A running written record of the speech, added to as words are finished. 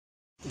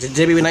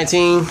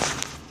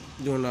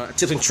JBB19 doing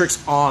tips and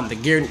tricks on the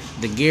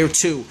Gear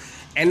 2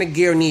 and the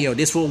Gear Neo.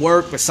 This will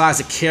work besides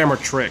the camera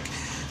trick.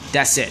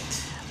 That's it.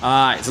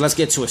 Alright, so let's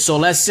get to it. So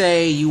let's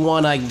say you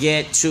want to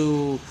get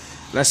to,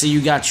 let's say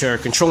you got your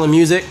controlling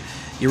music,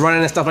 you're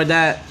running and stuff like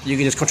that. You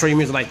can just control your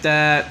music like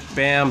that.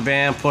 Bam,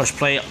 bam, push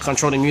play,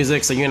 control the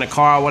music. So you're in a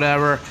car or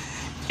whatever.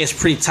 It's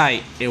pretty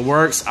tight. It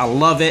works. I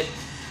love it.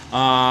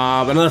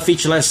 Another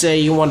feature, let's say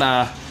you want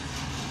to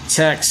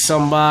text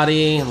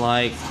somebody,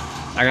 like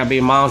I got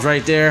Baby Moms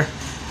right there.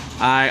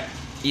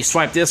 You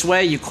swipe this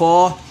way, you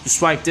call. You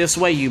swipe this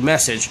way, you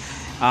message.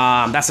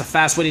 That's a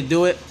fast way to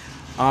do it.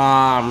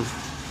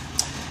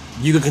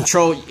 You can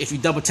control if you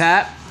double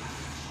tap.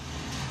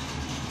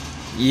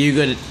 You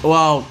can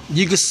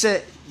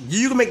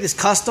make this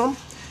custom.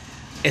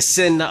 It's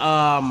in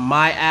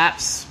my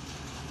apps.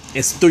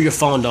 It's through your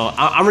phone though.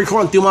 I'm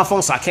recording through my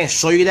phone, so I can't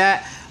show you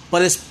that.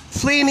 But it's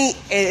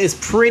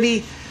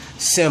pretty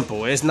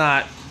simple. It's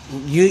not.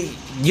 You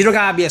don't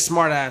gotta be a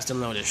smart ass to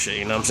know this shit,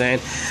 you know what I'm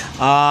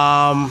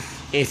saying?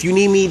 If you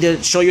need me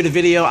to show you the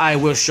video, I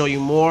will show you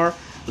more.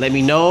 Let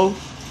me know.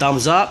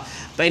 Thumbs up.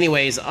 But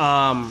anyways, rate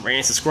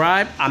and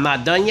subscribe. I'm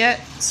not done yet,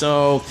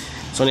 so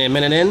it's only a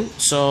minute in.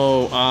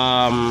 So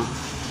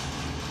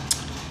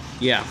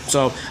yeah.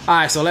 So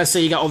alright, so let's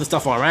say you got all this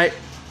stuff on, right?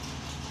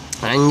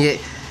 And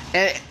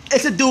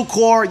it's a dual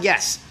core,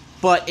 yes,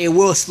 but it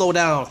will slow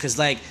down because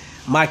like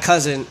my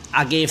cousin,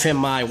 I gave him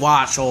my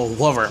watch, or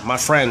whoever, my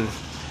friend.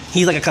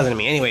 He's like a cousin to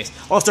me. Anyways,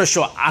 long story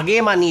short, I gave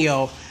him my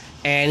Neo,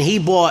 and he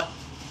bought,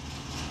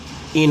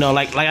 you know,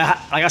 like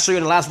I showed you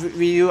in the last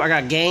review, I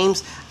got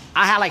games.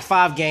 I had like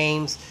 5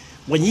 games.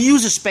 When you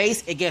use the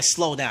space, it gets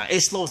slowed down. It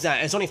slows down.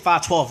 It's only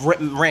 512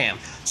 RAM.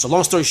 So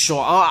long story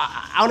short,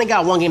 I only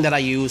got one game that I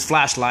use,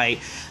 Flashlight.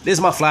 This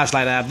is my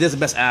Flashlight app. This is the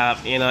best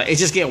app. You know, it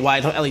just get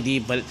white, no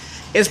LED, but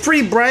it's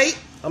pretty bright.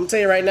 I'm gonna tell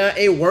you right now,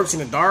 it works in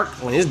the dark.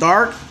 When it's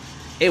dark,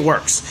 it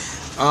works.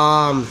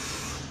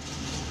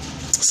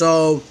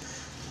 So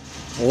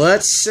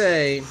let's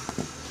say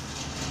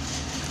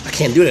I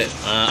can't do that.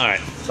 All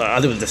right, so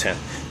I'll do it with this hand.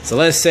 So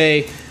let's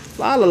say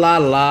la la la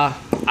la.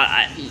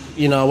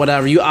 You know,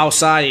 whatever. You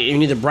outside, you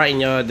need to brighten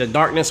the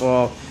darkness,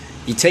 or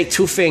you take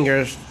 2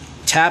 fingers,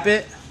 tap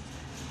it,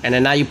 and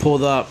then now you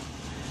pull up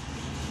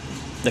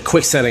the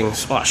quick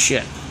settings. Oh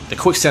shit, the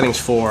quick settings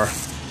for.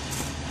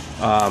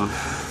 I'm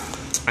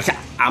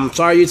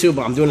sorry, YouTube,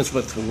 but I'm doing this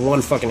with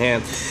one fucking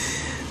hand.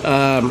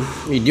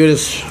 You do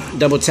this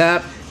double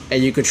tap,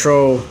 and you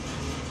control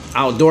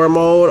outdoor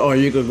mode, or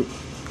you could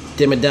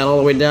dim it down all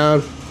the way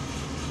down.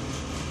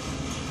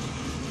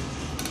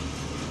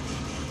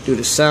 Do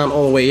the sound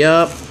all the way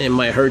up. It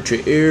might hurt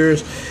your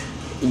ears.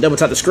 You double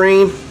tap the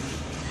screen.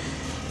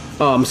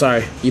 Oh, I'm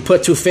sorry. You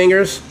put 2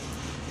 fingers.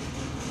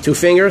 2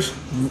 fingers.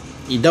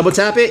 You double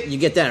tap it. You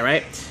get that,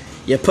 right?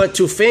 You put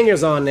 2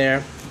 fingers on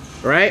there,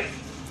 right?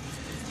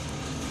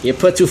 You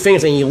put 2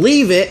 fingers and you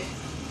leave it.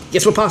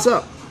 Guess what pops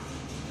up?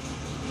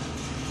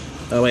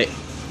 Oh, wait.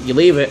 You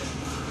leave it.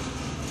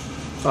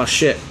 Oh,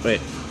 shit. Wait.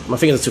 My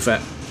fingers are too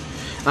fat.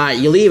 Alright,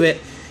 you leave it.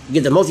 You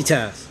get the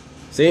multitask.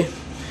 See?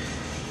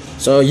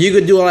 So you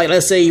could do, like,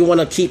 let's say you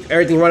want to keep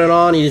everything running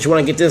on, you just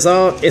want to get this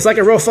on. It's like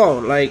a real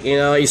phone. Like, you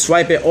know, you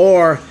swipe it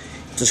or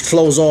just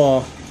close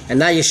all, and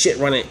now your shit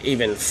running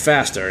even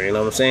faster. You know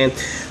what I'm saying?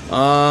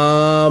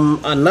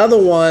 Another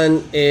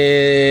one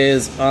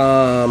is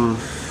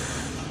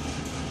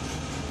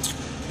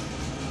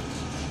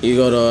you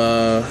go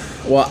to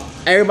well,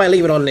 everybody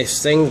leave it on these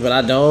things, but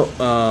I don't.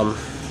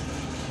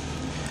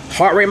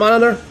 Heart rate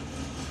monitor.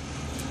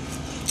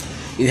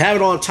 You have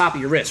it on top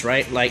of your wrist,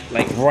 right? Like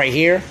right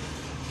here.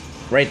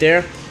 Right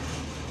there.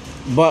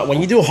 But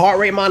when you do a heart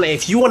rate monitor,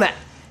 if you want an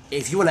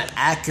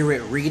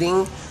accurate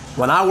reading,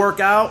 when I work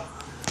out,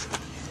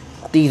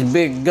 these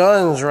big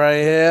guns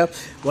right here.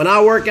 When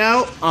I work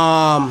out,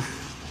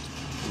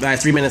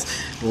 guys, 3 minutes.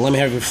 Let me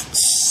have you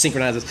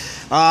synchronize this.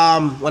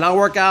 When I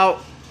work out,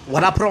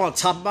 when I put it on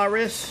top of my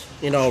wrist,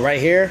 you know, right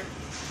here.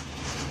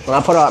 When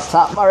I put it on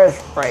top of my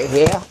wrist, right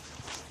here,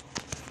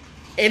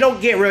 it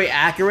don't get really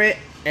accurate.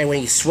 And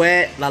when you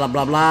sweat, blah blah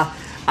blah blah.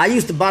 I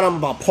use the bottom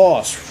of my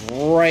paws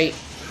right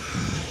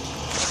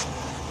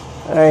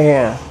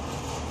here.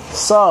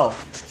 So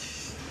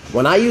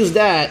when I use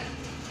that,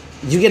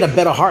 you get a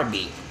better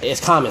heartbeat.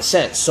 It's common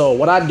sense. So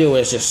what I do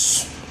is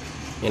just,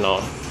 you know,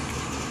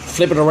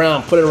 flip it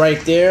around, put it right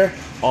there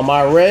on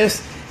my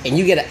wrist, and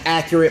you get an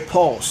accurate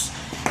pulse.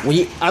 When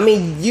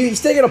you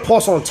still get a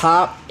pulse on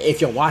top if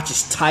your watch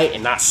is tight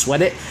and not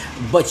sweat it,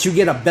 but you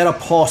get a better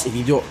pulse if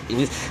you do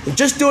it.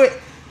 Just do it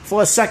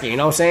for a second, you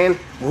know what I'm saying?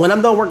 When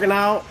I'm done working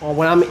out, or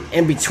when I'm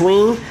in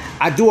between,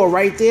 I do it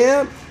right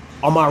there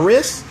on my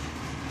wrist.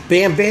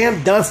 Bam,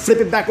 bam, done. Flip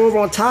it back over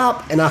on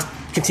top, and I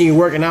continue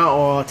working out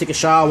or take a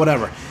shower,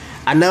 whatever.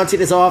 I now take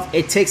this off.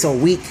 It takes a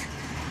week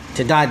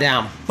to die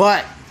down.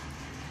 But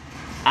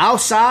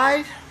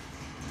outside,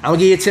 I'm gonna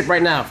give you a tip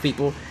right now,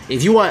 people.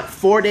 If you want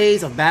 4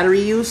 days of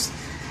battery use,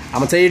 I'm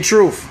gonna tell you the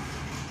truth.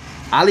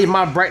 I leave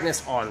my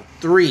brightness on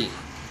 3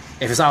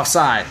 if it's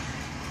outside.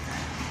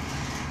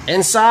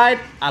 Inside,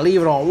 I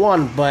leave it on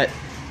 1, but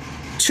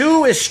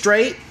 2 is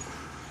straight.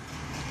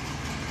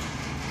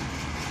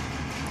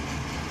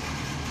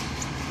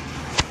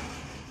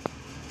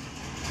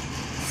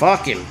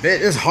 Fucking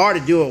bitch. It's hard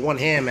to do it with one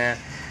hand, man.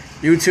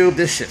 YouTube,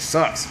 this shit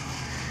sucks.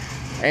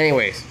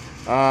 Anyways,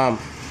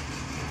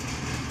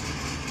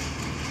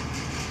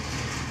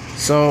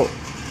 so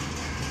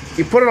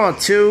you put it on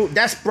 2.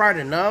 That's bright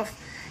enough.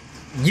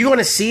 You're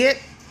gonna see it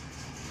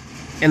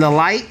in the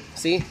light.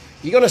 See,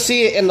 you're gonna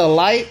see it in the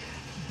light.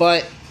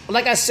 But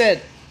like I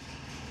said,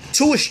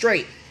 2 is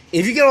straight.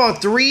 If you get on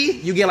 3,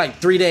 you get like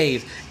 3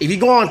 days. If you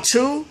go on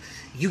 2,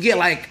 you get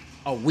like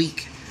a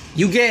week.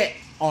 You get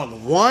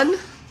on 1,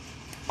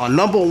 on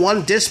number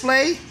 1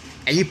 display,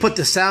 and you put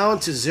the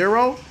sound to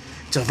 0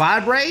 to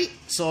vibrate,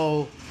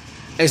 so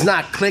it's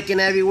not clicking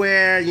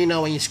everywhere, you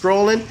know, when you're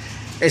scrolling.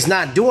 It's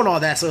not doing all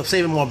that, so it's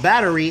saving more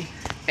battery.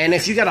 And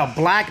if you got a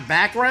black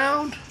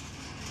background,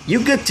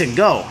 you good to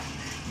go.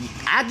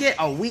 I get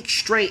a week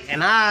straight,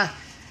 and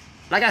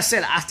like I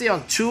said, I stay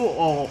on 2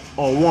 or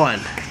 1.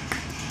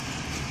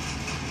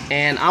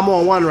 And I'm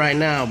on 1 right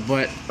now,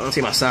 but I'll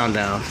take my sound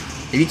down.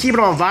 If you keep it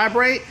on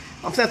vibrate,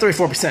 I'm at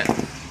 34%.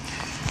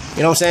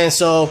 You know what I'm saying?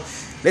 So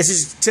this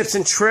is tips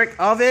and trick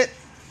of it.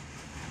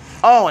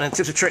 Oh, and then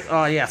tips and trick.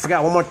 Oh yeah, I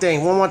forgot one more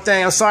thing.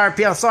 I'm sorry,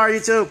 P. I'm sorry,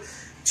 YouTube.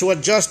 To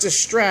adjust the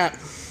strap,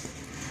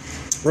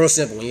 real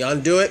simple. When you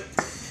undo it,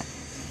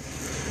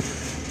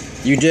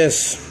 you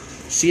just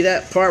see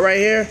that part right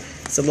here.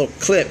 It's a little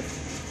clip.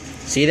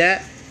 See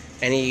that?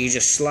 And then you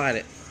just slide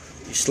it.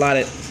 You slide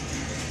it.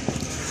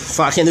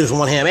 Fuck, I can't do this with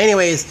one hand.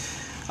 Anyways,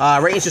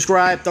 rate and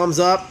subscribe. Thumbs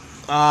up.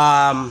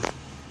 I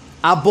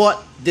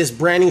bought this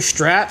brand new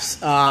straps.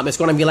 It's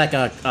gonna be like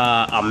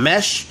a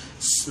mesh,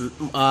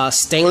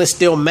 stainless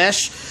steel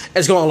mesh.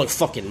 It's gonna look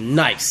fucking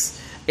nice.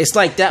 It's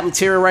like that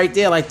material right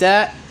there, like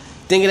that.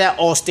 Think of that,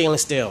 all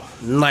stainless steel,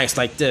 nice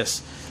like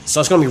this. So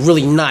it's gonna be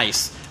really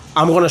nice.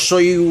 I'm gonna show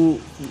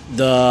you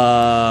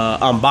the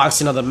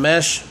unboxing of the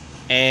mesh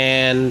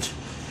and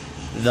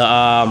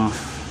the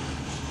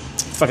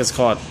fuck it's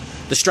called,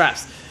 the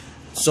straps.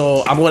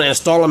 So I'm gonna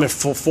install them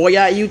for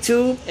y'all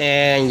YouTube,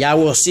 and y'all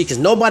will see, because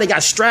nobody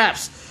got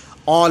straps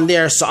on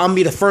there, so I'm gonna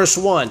be the first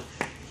one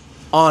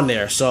on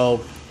there. So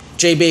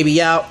J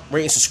Baby out,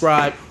 rate and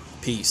subscribe,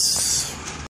 peace.